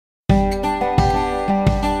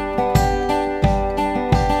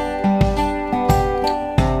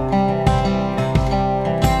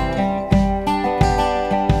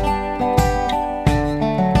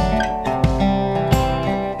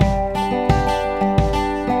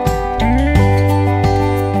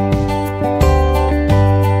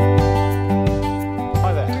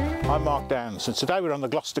Downs, and today we're on the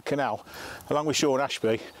Gloucester Canal along with Sean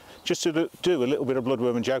Ashby just to do a little bit of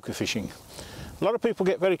Bloodworm and Joker fishing. A lot of people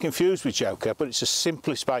get very confused with Joker, but it's the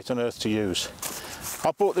simplest bait on earth to use.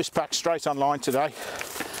 I bought this pack straight online today,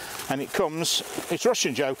 and it's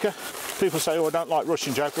Russian Joker. People say, oh, I don't like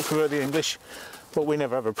Russian Joker, I prefer the English, but we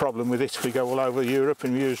never have a problem with it. We go all over Europe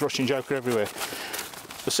and we use Russian Joker everywhere.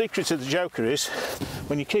 The secret of the Joker is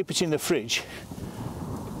when you keep it in the fridge,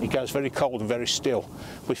 it goes very cold and very still.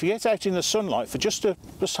 But if you get out in the sunlight for just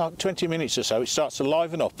 20 minutes or so, it starts to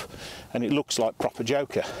liven up and it looks like proper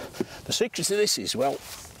Joker. The secret to this is, well,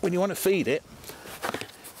 when you want to feed it,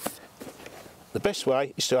 the best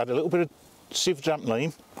way is to add a little bit of sieved damp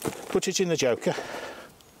neem, put it in the Joker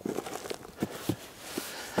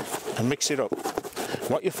and mix it up.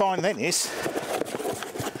 What you find then is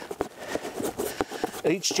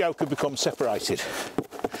each Joker becomes separated,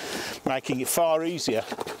 making it far easier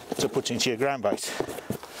to put into your ground bait.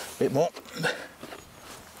 A bit more.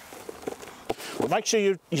 Well, make sure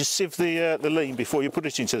you sieve the lean before you put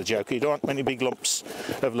it into the Joker. You don't want many big lumps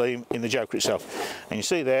of lean in the Joker itself. And you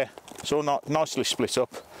see there, it's all nicely split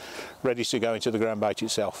up, ready to go into the ground bait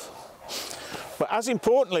itself. But as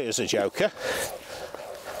importantly as the Joker,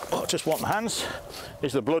 oh, just want my hands,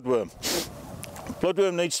 is the bloodworm.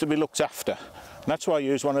 Bloodworm needs to be looked after. And that's why I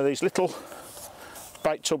use one of these little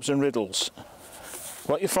bait tubs and riddles.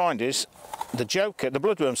 What you find is the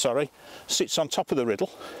bloodworm, sorry, sits on top of the riddle,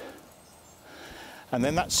 and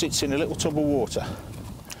then that sits in a little tub of water,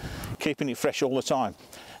 keeping it fresh all the time.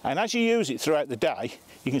 And as you use it throughout the day,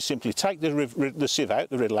 you can simply take the sieve out,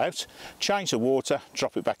 the riddle out, change the water,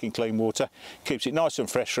 drop it back in clean water, keeps it nice and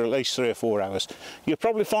fresh for at least 3 or 4 hours. You'll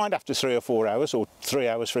probably find after 3 or 4 hours, or 3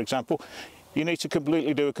 hours for example, you need to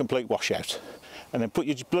do a complete washout. And then put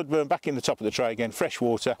your bloodworm back in the top of the tray again, fresh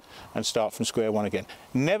water, and start from square one again.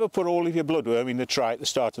 Never put all of your bloodworm in the tray at the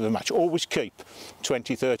start of the match. Always keep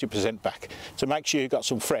 20–30% back to make sure you've got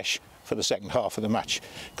some fresh for the second half of the match.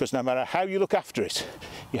 Because no matter how you look after it,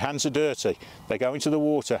 your hands are dirty, they go into the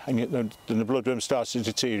water and the bloodworm starts to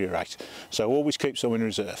deteriorate. So always keep some in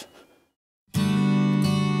reserve.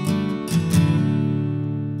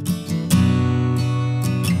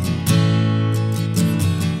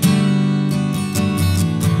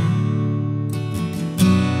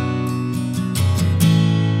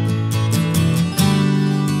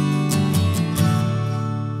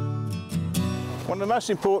 One of the most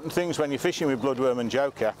important things when you're fishing with Bloodworm and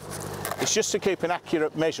Joker is just to keep an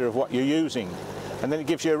accurate measure of what you're using, and then it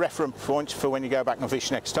gives you a reference point for when you go back and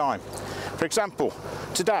fish next time. For example,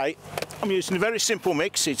 today I'm using a very simple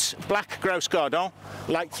mix. It's black Gros Gardon,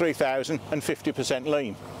 Lake 3000 and 50%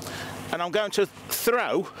 lean. And I'm going to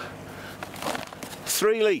throw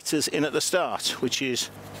 3 litres in at the start, which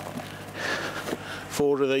is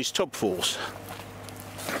 4 of these tubfuls.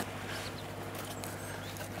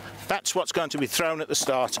 That's what's going to be thrown at the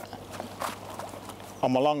start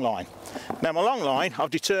on my long line. Now my long line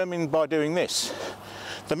I've determined by doing this.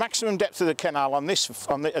 The maximum depth of the canal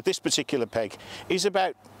at this particular peg is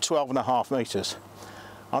about 12.5 metres.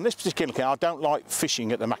 On this particular canal I don't like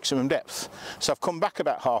fishing at the maximum depth, so I've come back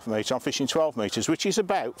about ½ metre. I'm fishing 12 metres, which is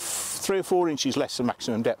about 3 or 4 inches less than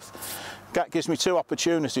maximum depth. That gives me 2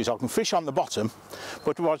 opportunities. I can fish on the bottom,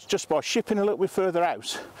 but just by shipping a little bit further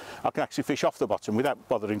out, I can actually fish off the bottom without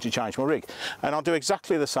bothering to change my rig. And I'll do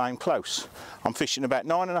exactly the same close. I'm fishing about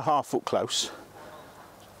 9.5 foot close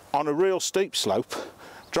on a real steep slope,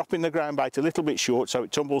 dropping the ground bait a little bit short so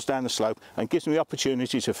it tumbles down the slope and gives me the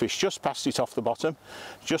opportunity to fish just past it off the bottom,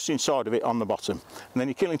 just inside of it on the bottom. And then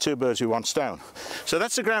you're killing 2 birds with 1 stone. So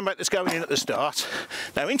that's the ground bait that's going in at the start.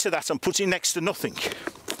 Now into that I'm putting next to nothing.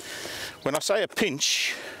 When I say a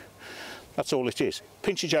pinch, that's all it is.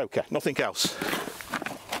 Pinch a Joker, nothing else.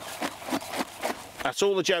 That's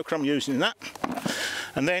all the Joker I'm using in that.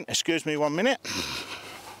 And then, excuse me 1 minute.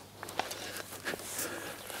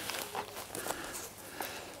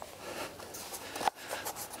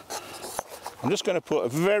 I'm just going to put a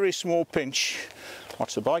very small pinch.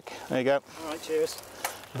 Watch the bike, there you go. All right, cheers.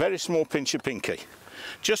 Very small pinch of pinky.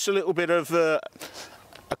 Just a little bit of a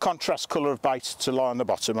contrast colour of bait to lie on the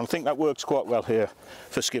bottom, and I think that works quite well here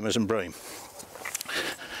for skimmers and bream.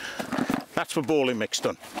 That's my balling mix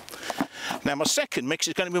done. Now my second mix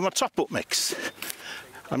is going to be my top up mix.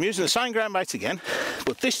 I'm using the same ground bait again,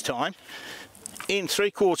 but this time in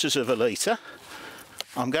 3/4 of a litre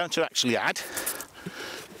I'm going to actually add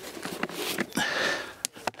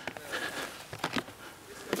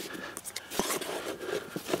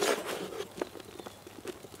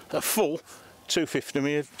a full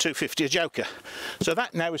 250 a Joker. So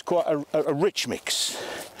that now is quite a rich mix.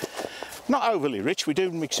 Not overly rich, we do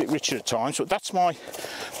mix it richer at times, but that's my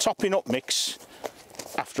topping up mix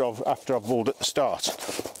after I've balled at the start.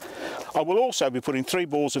 I will also be putting 3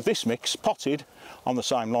 balls of this mix potted on the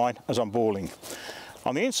same line as I'm balling.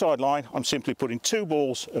 On the inside line, I'm simply putting 2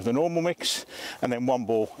 balls of the normal mix and then 1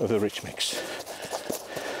 ball of the rich mix.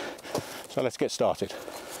 So let's get started.